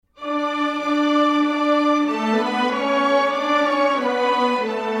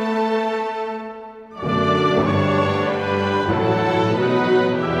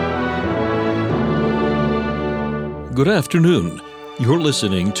Good afternoon. You're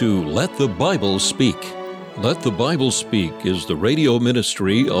listening to Let the Bible Speak. Let the Bible Speak is the radio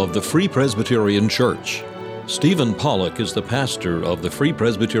ministry of the Free Presbyterian Church. Stephen Pollock is the pastor of the Free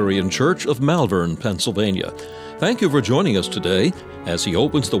Presbyterian Church of Malvern, Pennsylvania. Thank you for joining us today as he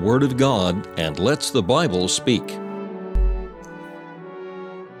opens the Word of God and lets the Bible speak.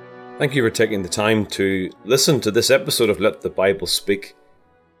 Thank you for taking the time to listen to this episode of Let the Bible Speak.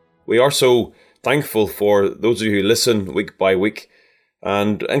 We are so thankful for those of you who listen week by week,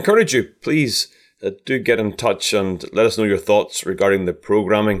 and encourage you, please do get in touch and let us know your thoughts regarding the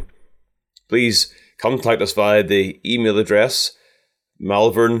programming. Please contact us via the email address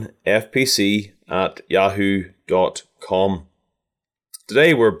malvernfpc@yahoo.com.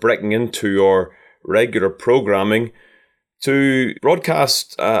 Today we're breaking into our regular programming to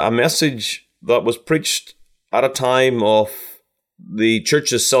broadcast a message that was preached at a time of the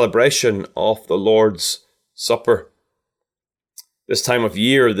church's celebration of the Lord's Supper. This time of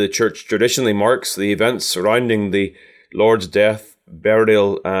year, the church traditionally marks the events surrounding the Lord's death,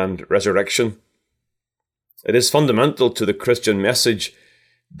 burial, and resurrection. It is fundamental to the Christian message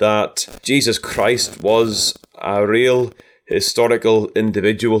that Jesus Christ was a real historical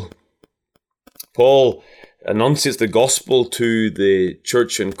individual. Paul enunciates the gospel to the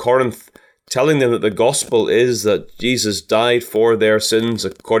church in Corinth, telling them that the gospel is that Jesus died for their sins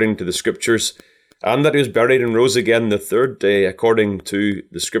according to the Scriptures, and that he was buried and rose again the third day according to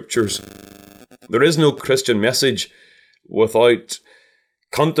the Scriptures. There is no Christian message without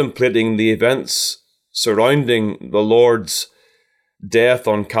contemplating the events surrounding the Lord's death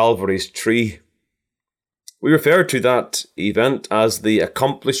on Calvary's tree. We refer to that event as the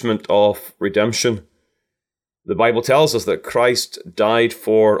accomplishment of redemption. The Bible tells us that Christ died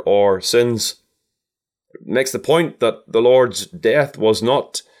for our sins. It makes the point that the Lord's death was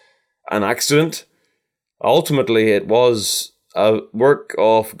not an accident. Ultimately, it was a work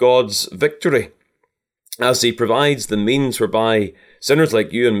of God's victory, as he provides the means whereby sinners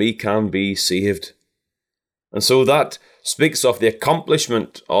like you and me can be saved. And so that speaks of the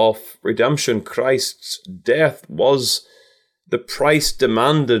accomplishment of redemption. Christ's death was the price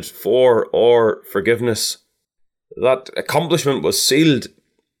demanded for our forgiveness. That accomplishment was sealed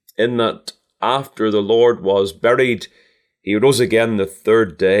in that after the Lord was buried, he rose again the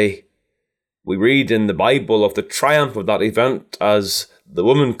third day. We read in the Bible of the triumph of that event as the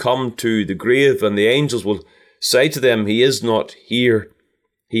women come to the grave and the angels will say to them, "He is not here,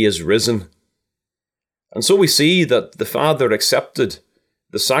 he is risen." And so we see that the Father accepted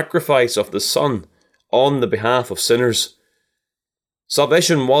the sacrifice of the Son on the behalf of sinners.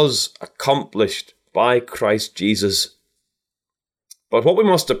 Salvation was accomplished by Christ Jesus. But what we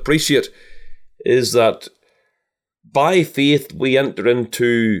must appreciate is that by faith we enter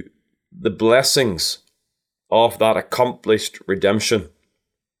into the blessings of that accomplished redemption.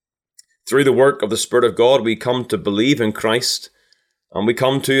 Through the work of the Spirit of God, we come to believe in Christ and we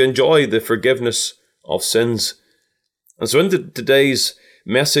come to enjoy the forgiveness of sins. And so in today's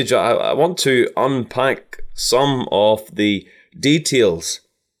message, I want to unpack some of the details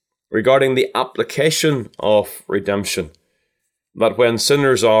regarding the application of redemption. That when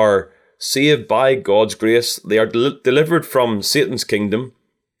sinners are saved by God's grace, they are delivered from Satan's kingdom,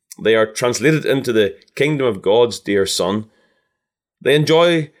 they are translated into the kingdom of God's dear Son, they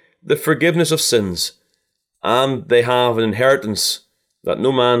enjoy the forgiveness of sins, and they have an inheritance that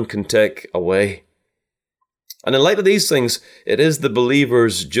no man can take away. And in light of these things, it is the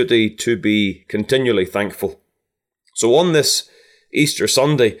believer's duty to be continually thankful. So on this Easter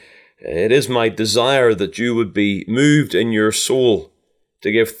Sunday, it is my desire that you would be moved in your soul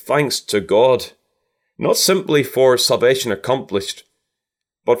to give thanks to God, not simply for salvation accomplished,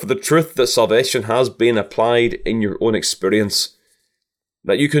 but for the truth that salvation has been applied in your own experience,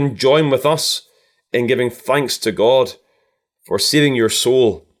 that you can join with us in giving thanks to God for saving your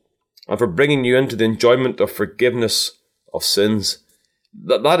soul and for bringing you into the enjoyment of forgiveness of sins.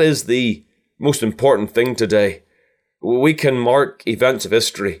 That is the most important thing today. We can mark events of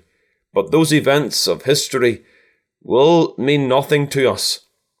history, but those events of history will mean nothing to us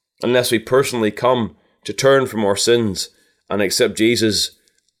unless we personally come to turn from our sins and accept Jesus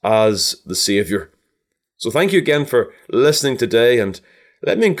as the Saviour. So thank you again for listening today, and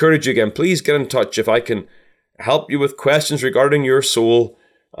let me encourage you again, please get in touch if I can help you with questions regarding your soul.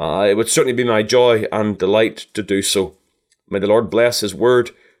 It would certainly be my joy and delight to do so. May the Lord bless His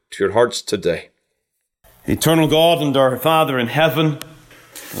word to your hearts today. Eternal God and our Father in heaven,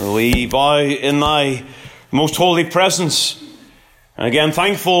 we bow in thy most holy presence. And again,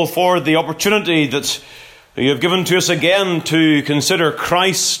 thankful for the opportunity that you have given to us again to consider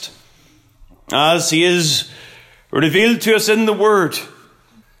Christ as he is revealed to us in the Word.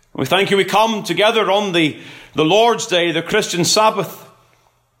 We thank you we come together on the Lord's Day, the Christian Sabbath,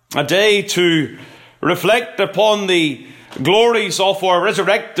 a day to reflect upon the glories of our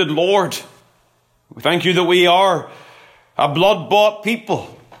resurrected Lord. We thank you that we are a blood-bought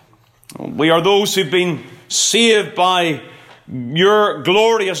people. We are those who've been saved by your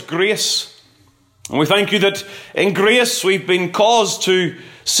glorious grace. And we thank you that in grace we've been caused to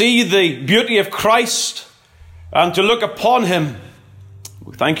see the beauty of Christ and to look upon him.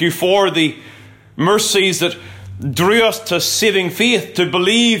 We thank you for the mercies that drew us to saving faith, to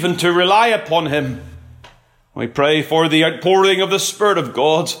believe and to rely upon him. We pray for the outpouring of the Spirit of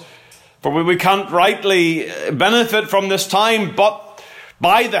God, for we can't rightly benefit from this time but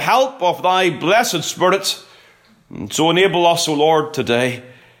by the help of thy blessed Spirit. And so enable us, O Lord, today.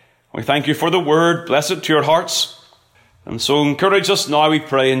 We thank you for the word. Bless it to your hearts. And so encourage us now, we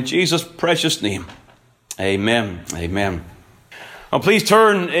pray, in Jesus' precious name. Amen. Amen. Now please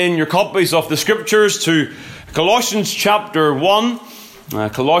turn in your copies of the Scriptures to Colossians chapter 1.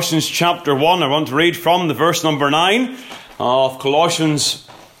 Colossians chapter 1. I want to read from the verse number 9 of Colossians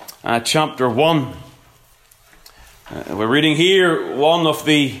chapter 1. We're reading here one of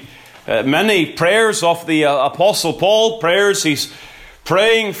the many prayers of the Apostle Paul. Prayers he's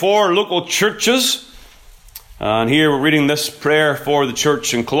praying for local churches. And here we're reading this prayer for the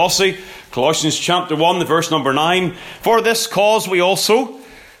church in Colossae. Colossians chapter 1, the verse number 9. For this cause we also,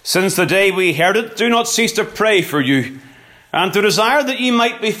 since the day we heard it, do not cease to pray for you, and to desire that ye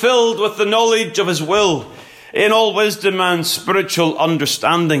might be filled with the knowledge of his will, in all wisdom and spiritual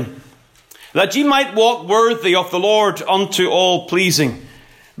understanding, that ye might walk worthy of the Lord unto all pleasing,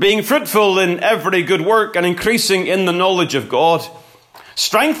 being fruitful in every good work, and increasing in the knowledge of God,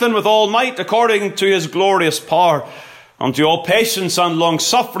 strengthened with all might according to his glorious power, unto all patience and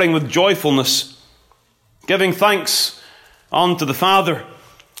long-suffering with joyfulness, giving thanks unto the Father,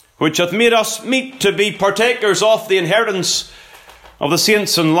 which hath made us meet to be partakers of the inheritance of the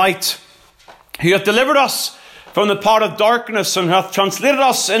saints in light, who hath delivered us from the power of darkness, and hath translated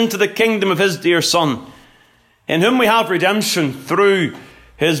us into the kingdom of his dear Son, in whom we have redemption through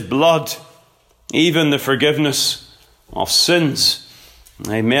his blood, even the forgiveness of sins.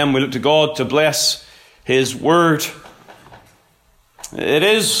 Amen. We look to God to bless his word. It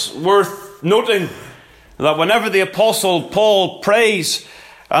is worth noting that whenever the Apostle Paul prays,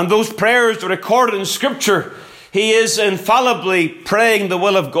 and those prayers are recorded in Scripture, he is infallibly praying the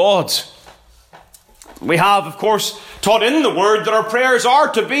will of God. We have, of course, taught in the Word that our prayers are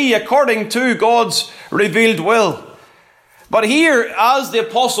to be according to God's revealed will. But here, as the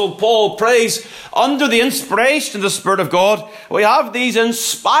Apostle Paul prays under the inspiration of the Spirit of God, we have these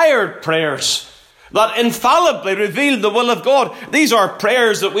inspired prayers that infallibly reveal the will of God. These are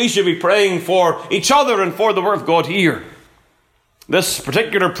prayers that we should be praying for each other and for the Word of God here. This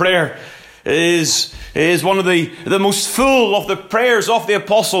particular prayer is one of the most full of the prayers of the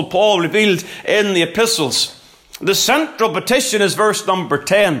Apostle Paul revealed in the epistles. The central petition is verse number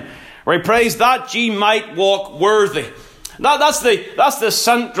 10, where he prays that ye might walk worthy. That's the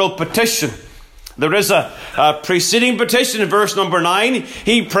central petition. There is a preceding petition in verse number 9.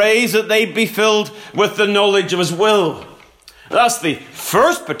 He prays that they be filled with the knowledge of his will. That's the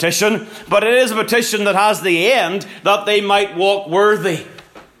first petition, but it is a petition that has the end, that they might walk worthy.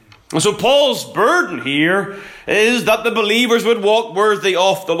 And so Paul's burden here is that the believers would walk worthy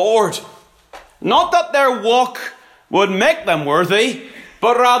of the Lord. Not that their walk would make them worthy,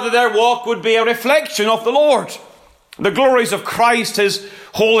 but rather their walk would be a reflection of the Lord. The glories of Christ, his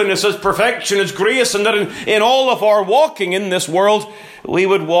holiness, his perfection, his grace, and that in all of our walking in this world, we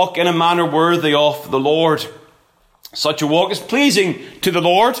would walk in a manner worthy of the Lord. Such a walk is pleasing to the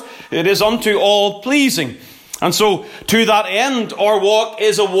Lord. It is unto all pleasing. And so, to that end, our walk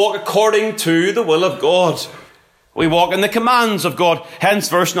is a walk according to the will of God. We walk in the commands of God. Hence,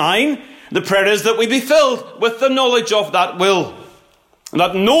 verse 9, the prayer is that we be filled with the knowledge of that will. And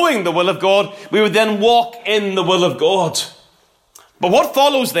that knowing the will of God, we would then walk in the will of God. But what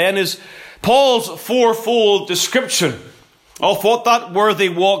follows then is Paul's fourfold description of what that worthy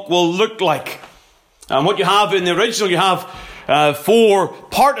walk will look like. And what you have in the original, you have 4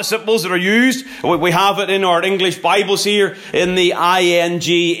 participles that are used. We have it in our English Bibles here in the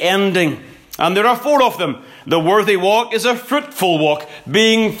ing ending. And there are 4 of them. The worthy walk is a fruitful walk,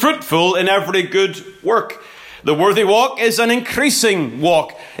 being fruitful in every good work. The worthy walk is an increasing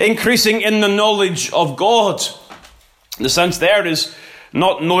walk, increasing in the knowledge of God. The sense there is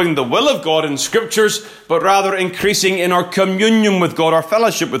not knowing the will of God in Scriptures, but rather increasing in our communion with God, our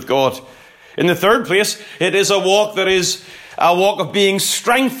fellowship with God. In the third place, it is a walk that is a walk of being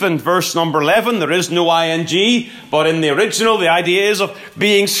strengthened. Verse number 11, there is no ing, but in the original, the idea is of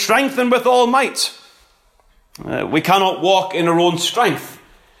being strengthened with all might. We cannot walk in our own strength.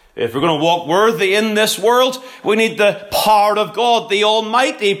 If we're going to walk worthy in this world, we need the power of God, the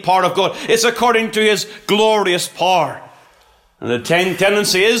almighty power of God. It's according to his glorious power. And the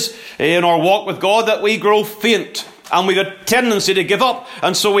tendency is, in our walk with God, that we grow faint. And we got a tendency to give up.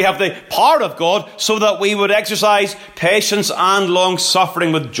 And so we have the power of God so that we would exercise patience and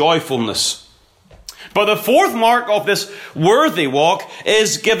long-suffering with joyfulness. But the fourth mark of this worthy walk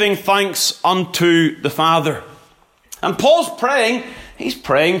is giving thanks unto the Father. And Paul's praying, he's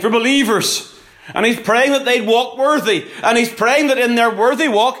praying for believers. And he's praying that they'd walk worthy. And he's praying that in their worthy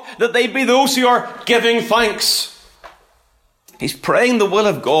walk, that they'd be those who are giving thanks. He's praying the will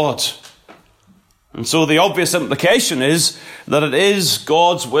of God. And so the obvious implication is that it is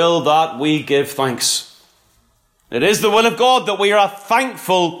God's will that we give thanks. It is the will of God that we are a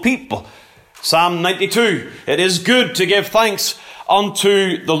thankful people. Psalm 92, it is good to give thanks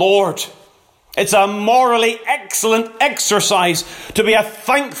unto the Lord. It's a morally excellent exercise to be a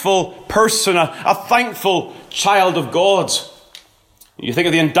thankful person, a thankful child of God. You think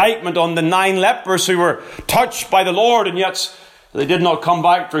of the indictment on the 9 lepers who were touched by the Lord, and yet they did not come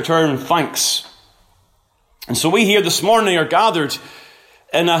back to return thanks. And so we here this morning are gathered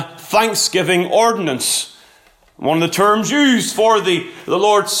in a thanksgiving ordinance. One of the terms used for the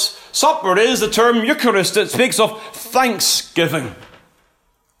Lord's Supper is the term Eucharist. It speaks of thanksgiving.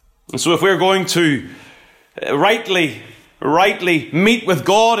 And so if we're going to rightly meet with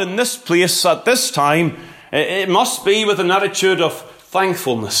God in this place at this time, it must be with an attitude of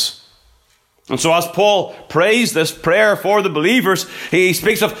thankfulness. And so as Paul prays this prayer for the believers, he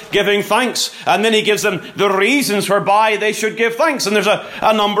speaks of giving thanks. And then he gives them the reasons whereby they should give thanks. And there's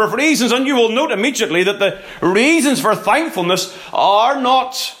a number of reasons. And you will note immediately that the reasons for thankfulness are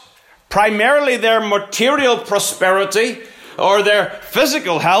not primarily their material prosperity or their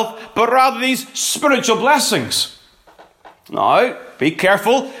physical health, but rather these spiritual blessings. Now, be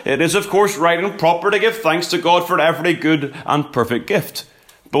careful. It is, of course, right and proper to give thanks to God for every good and perfect gift,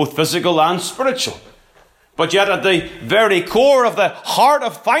 both physical and spiritual. But yet at the very core of the heart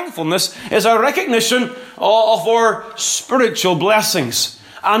of thankfulness is a recognition of our spiritual blessings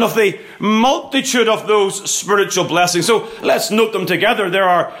and of the multitude of those spiritual blessings. So let's note them together. There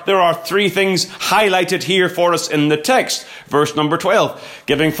are 3 things highlighted here for us in the text. Verse number 12,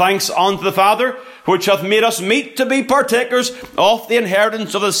 giving thanks unto the Father, which hath made us meet to be partakers of the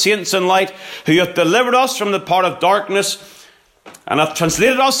inheritance of the saints in light, who hath delivered us from the power of darkness, and hath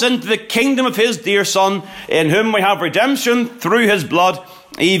translated us into the kingdom of his dear Son, in whom we have redemption through his blood,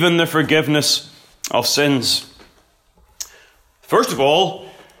 even the forgiveness of sins. First of all,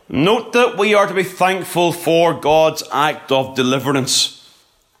 note that we are to be thankful for God's act of deliverance.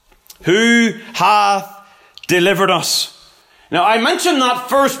 Who hath delivered us? Now, I mention that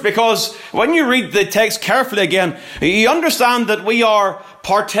first because when you read the text carefully again, you understand that we are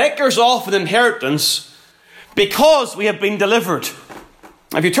partakers of an inheritance because we have been delivered.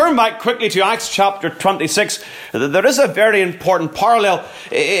 If you turn back quickly to Acts chapter 26, there is a very important parallel.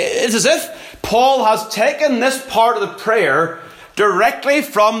 It's as if Paul has taken this part of the prayer directly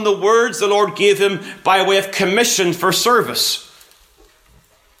from the words the Lord gave him by way of commission for service.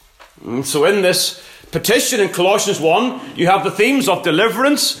 And so in this petition in Colossians 1, you have the themes of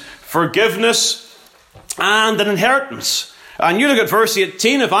deliverance, forgiveness, and an inheritance. And you look at verse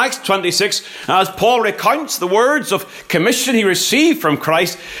 18 of Acts 26, as Paul recounts the words of commission he received from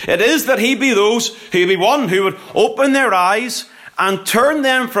Christ, it is that he be those who be one who would open their eyes and turn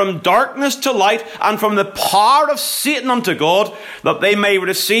them from darkness to light and from the power of Satan unto God, that they may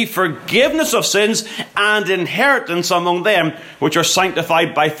receive forgiveness of sins and inheritance among them which are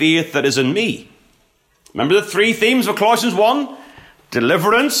sanctified by faith that is in me. Remember the 3 themes of Colossians 1?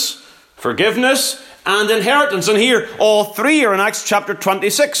 Deliverance, forgiveness, and inheritance. And here, all 3 are in Acts chapter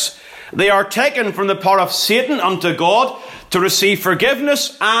 26. They are taken from the power of Satan unto God to receive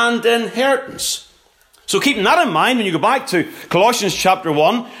forgiveness and inheritance. So keeping that in mind, when you go back to Colossians chapter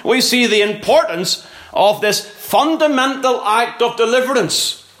 1, we see the importance of this fundamental act of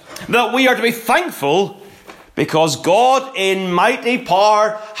deliverance. That we are to be thankful because God in mighty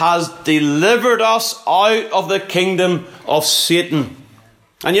power has delivered us out of the kingdom of Satan.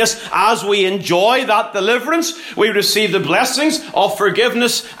 And yes, as we enjoy that deliverance, we receive the blessings of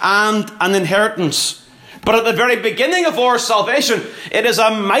forgiveness and an inheritance. But at the very beginning of our salvation, it is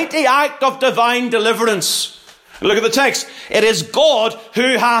a mighty act of divine deliverance. Look at the text. It is God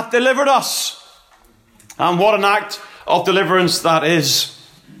who hath delivered us. And what an act of deliverance that is.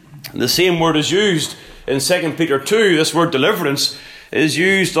 The same word is used in 2 Peter 2, this word deliverance is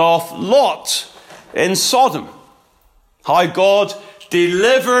used of Lot in Sodom. How God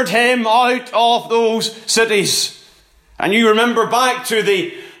delivered him out of those cities. And you remember back to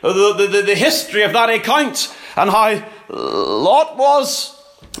the history of that account and how Lot was,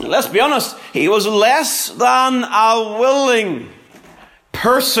 let's be honest, he was less than a willing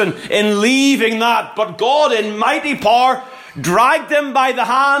person in leaving that. But God in mighty power dragged him by the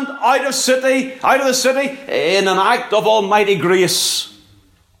hand out of the city in an act of almighty grace.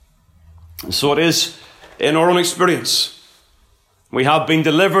 And so it is in our own experience. We have been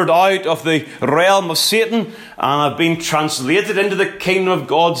delivered out of the realm of Satan and have been translated into the kingdom of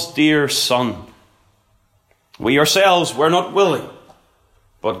God's dear Son. We ourselves were not willing,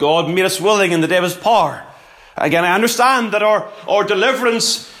 but God made us willing in the day of His power. Again, I understand that our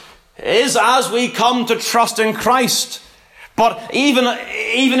deliverance is as we come to trust in Christ. But even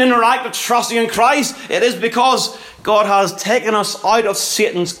in our act of trusting in Christ, it is because God has taken us out of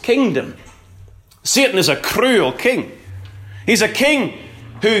Satan's kingdom. Satan is a cruel king. He's a king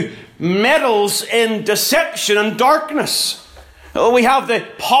who meddles in deception and darkness. We have the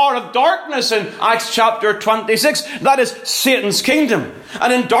power of darkness in Acts chapter 26. That is Satan's kingdom.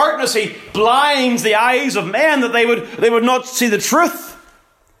 And in darkness he blinds the eyes of men that they would not see the truth.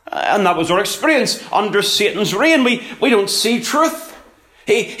 And that was our experience under Satan's reign. We don't see truth.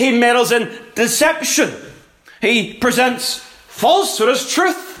 He meddles in deception. He presents falsehood as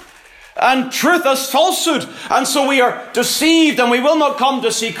truth and truth as falsehood. And so we are deceived and we will not come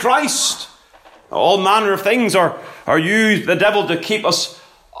to see Christ. All manner of things are used by the devil to keep us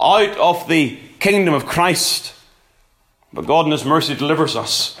out of the kingdom of Christ. But God in His mercy delivers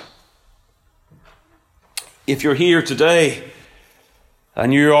us. If you're here today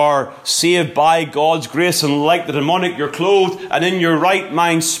and you are saved by God's grace, and like the demonic, you're clothed and in your right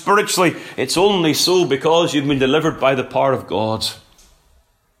mind spiritually, it's only so because you've been delivered by the power of God.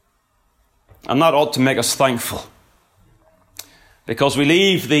 And that ought to make us thankful. Because we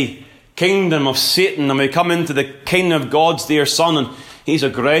leave the kingdom of Satan and we come into the kingdom of God's dear Son, and He's a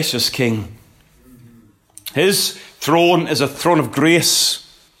gracious King. His throne is a throne of grace.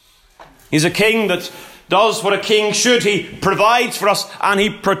 He's a King that does what a king should. He provides for us and He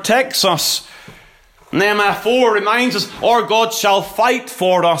protects us. Nehemiah 4 reminds us, our God shall fight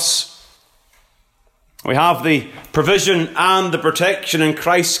for us. We have the provision and the protection in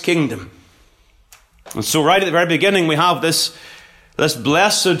Christ's kingdom. And so right at the very beginning we have this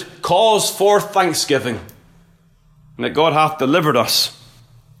blessed cause for thanksgiving, that God hath delivered us.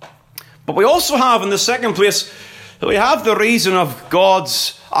 But we also have in the second place, we have the reason of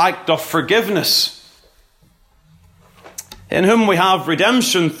God's act of forgiveness, in whom we have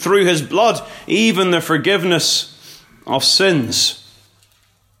redemption through His blood, even the forgiveness of sins.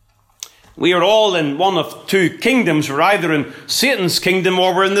 We are all in one of two kingdoms. We're either in Satan's kingdom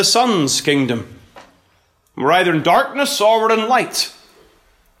or we're in the Son's kingdom. We're either in darkness or we're in light.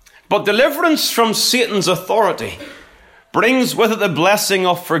 But deliverance from Satan's authority brings with it the blessing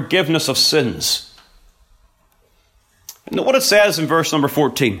of forgiveness of sins. Note what it says in verse number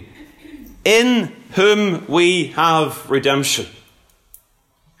 14. In whom we have redemption.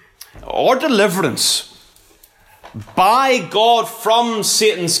 Our deliverance by God from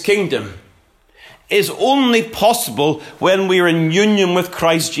Satan's kingdom is only possible when we are in union with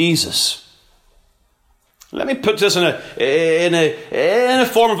Christ Jesus. Let me put this in a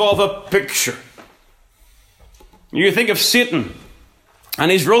form of a picture. You think of Satan,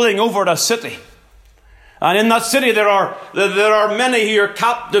 and he's ruling over a city. And in that city there are many who are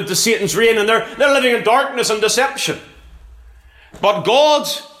captive to Satan's reign, and they're living in darkness and deception. But God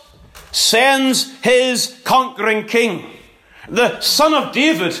sends His conquering king. The Son of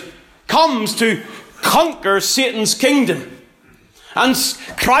David comes to conquer Satan's kingdom. And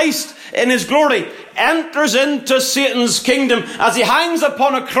Christ in His glory enters into Satan's kingdom as He hangs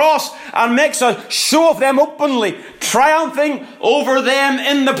upon a cross and makes a show of them openly, triumphing over them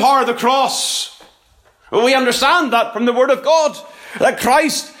in the power of the cross. We understand that from the Word of God, that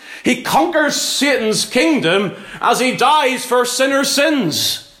Christ, He conquers Satan's kingdom as He dies for sinners'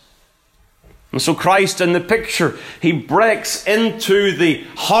 sins. And so Christ in the picture, He breaks into the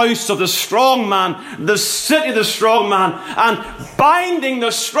house of the strong man, the city of the strong man, and binding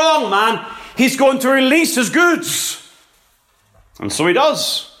the strong man, He's going to release his goods. And so He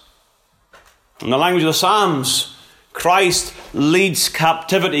does. In the language of the Psalms, Christ leads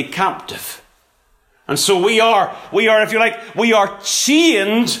captivity captive. And so we are, if you like, we are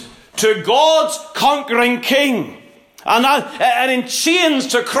chained to God's conquering King. And in chains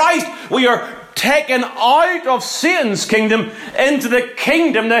to Christ, we are taken out of Satan's kingdom into the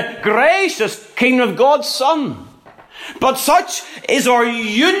kingdom, the gracious kingdom of God's Son. But such is our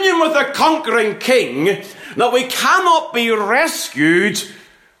union with the conquering King that we cannot be rescued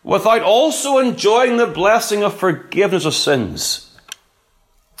without also enjoying the blessing of forgiveness of sins.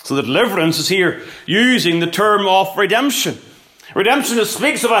 So the deliverance is here using the term of redemption. Redemption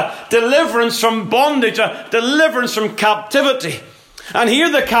speaks of a deliverance from bondage, a deliverance from captivity. And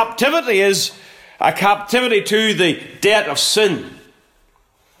here the captivity is a captivity to the debt of sin.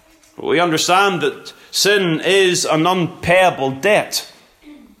 We understand that sin is an unpayable debt.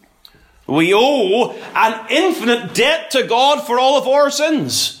 We owe an infinite debt to God for all of our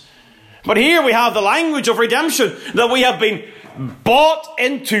sins. But here we have the language of redemption, that we have been bought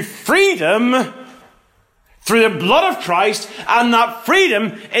into freedom through the blood of Christ, and that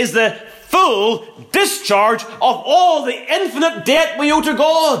freedom is the full discharge of all the infinite debt we owe to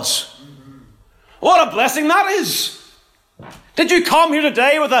God. What a blessing that is. Did you come here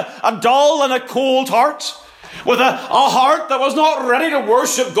today with a dull and a cold heart? With a heart that was not ready to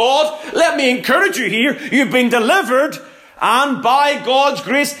worship God? Let me encourage you here. You've been delivered, and by God's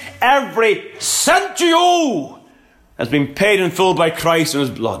grace, every cent you owe has been paid in full by Christ and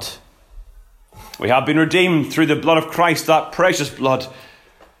His blood. We have been redeemed through the blood of Christ, that precious blood.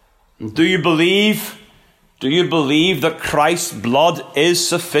 And do you believe that Christ's blood is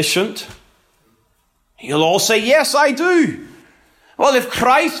sufficient? You'll all say, yes, I do. Well, if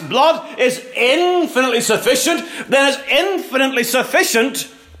Christ's blood is infinitely sufficient, then it's infinitely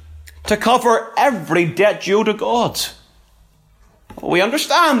sufficient to cover every debt you owe to God. We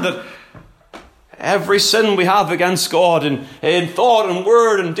understand that every sin we have against God in thought and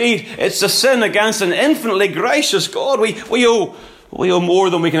word and deed, it's a sin against an infinitely gracious God. We owe more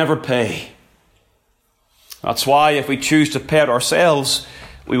than we can ever pay. That's why if we choose to pay it ourselves,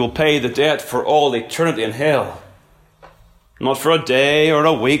 we will pay the debt for all eternity in hell. Not for a day or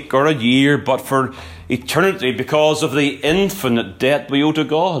a week or a year, but for eternity, because of the infinite debt we owe to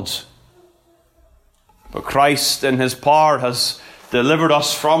God. But Christ in His power has delivered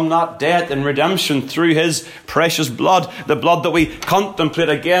us from that debt in redemption through His precious blood, the blood that we contemplate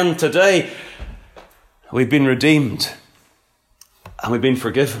again today. We've been redeemed and we've been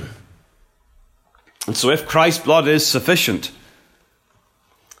forgiven. And so if Christ's blood is sufficient,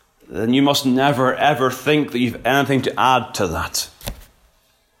 then you must never ever think that you've anything to add to that.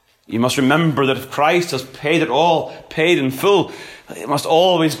 You must remember that if Christ has paid it all, paid in full, we must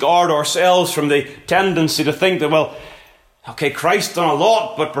always guard ourselves from the tendency to think that, well, okay, Christ's done a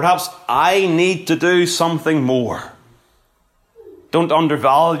lot, but perhaps I need to do something more. Don't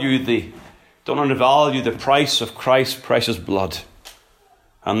undervalue the price of Christ's precious blood.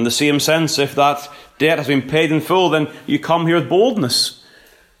 And in the same sense, if that debt has been paid in full, then you come here with boldness.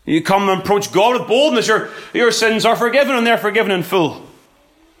 You come and approach God with boldness. Your sins are forgiven, and they're forgiven in full.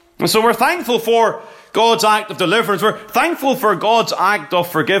 And so we're thankful for God's act of deliverance. We're thankful for God's act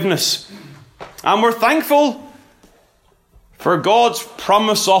of forgiveness. And we're thankful for God's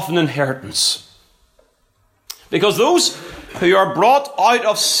promise of an inheritance. Because those who are brought out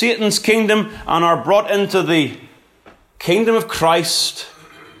of Satan's kingdom and are brought into the kingdom of Christ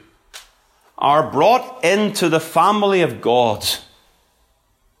are brought into the family of God,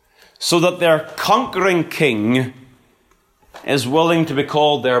 so that their conquering King is willing to be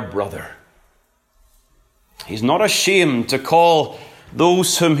called their brother. He's not ashamed to call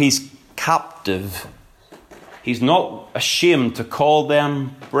those whom he's captive. He's not ashamed to call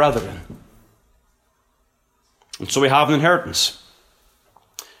them brethren. And so we have an inheritance.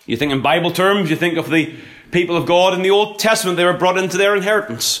 You think in Bible terms, you think of the people of God in the Old Testament, they were brought into their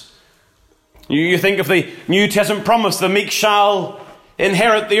inheritance. You think of the New Testament promise, the meek shall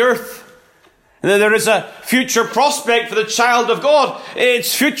inherit the earth. There is a future prospect for the child of God.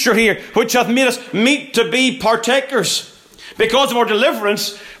 It's future here, which hath made us meet to be partakers. Because of our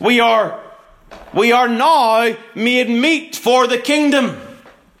deliverance, we are now made meet for the kingdom.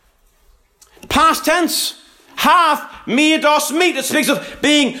 Past tense, hath made us meet. It speaks of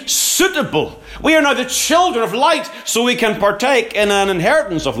being suitable. We are now the children of light, so we can partake in an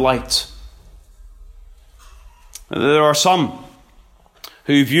inheritance of light. There are some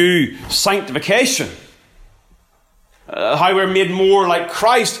who view sanctification, how we're made more like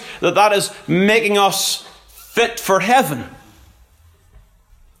Christ, that is making us fit for heaven.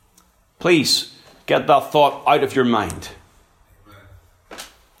 Please get that thought out of your mind.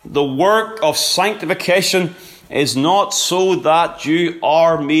 The work of sanctification is not so that you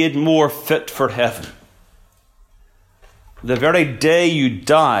are made more fit for heaven. The very day you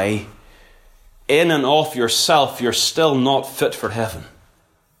die, in and of yourself, you're still not fit for heaven.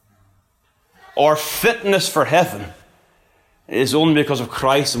 Our fitness for heaven is only because of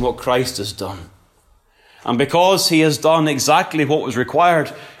Christ and what Christ has done. And because he has done exactly what was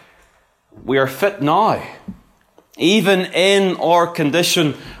required, we are fit now, even in our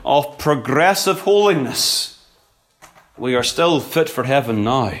condition of progressive holiness. We are still fit for heaven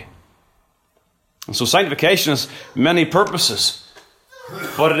now. And so sanctification has many purposes,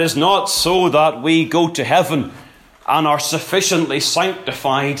 but it is not so that we go to heaven and are sufficiently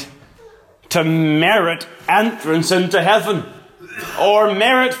sanctified to merit entrance into heaven. Or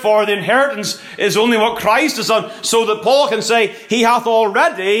merit for the inheritance is only what Christ has done, so that Paul can say, he hath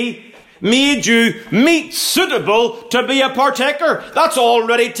already made you meet suitable to be a partaker. That's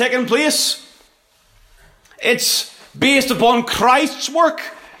already taken place. It's based upon Christ's work.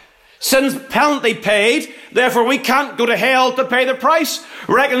 Sin's penalty paid, therefore we can't go to hell to pay the price.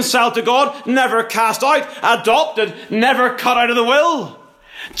 Reconciled to God, never cast out. Adopted, never cut out of the will.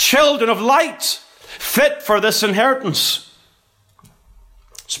 Children of light, fit for this inheritance.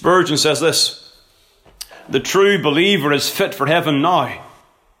 Spurgeon says this: the true believer is fit for heaven now,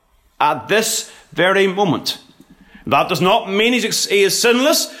 at this very moment. That does not mean he is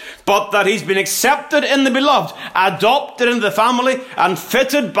sinless, but that he's been accepted in the beloved, adopted into the family, and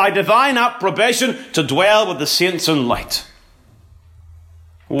fitted by divine approbation to dwell with the saints in light.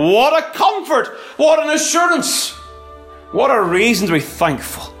 What a comfort! What an assurance! What a reason to be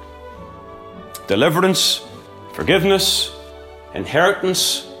thankful. Deliverance, forgiveness,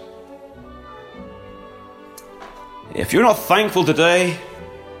 inheritance. If you're not thankful today,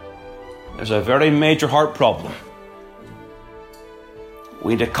 there's a very major heart problem.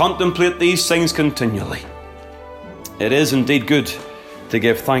 We need to contemplate these things continually. It is indeed good to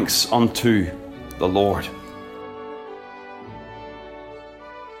give thanks unto the Lord.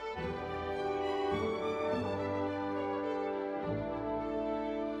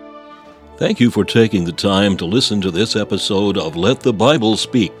 Thank you for taking the time to listen to this episode of Let the Bible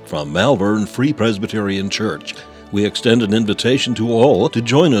Speak from Malvern Free Presbyterian Church. We extend an invitation to all to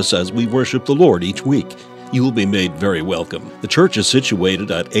join us as we worship the Lord each week. You will be made very welcome. The church is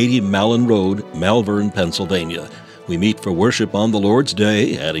situated at 80 Mallon Road, Malvern, Pennsylvania. We meet for worship on the Lord's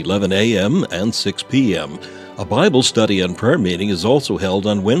Day at 11 a.m. and 6 p.m. A Bible study and prayer meeting is also held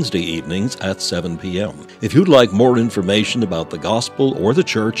on Wednesday evenings at 7 p.m. If you'd like more information about the gospel or the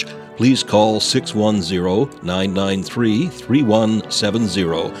church, please call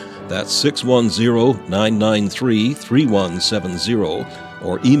 610-993-3170. That's 610-993-3170.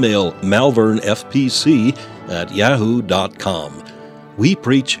 Or email malvernfpc@yahoo.com. We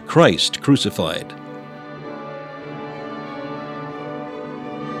preach Christ crucified.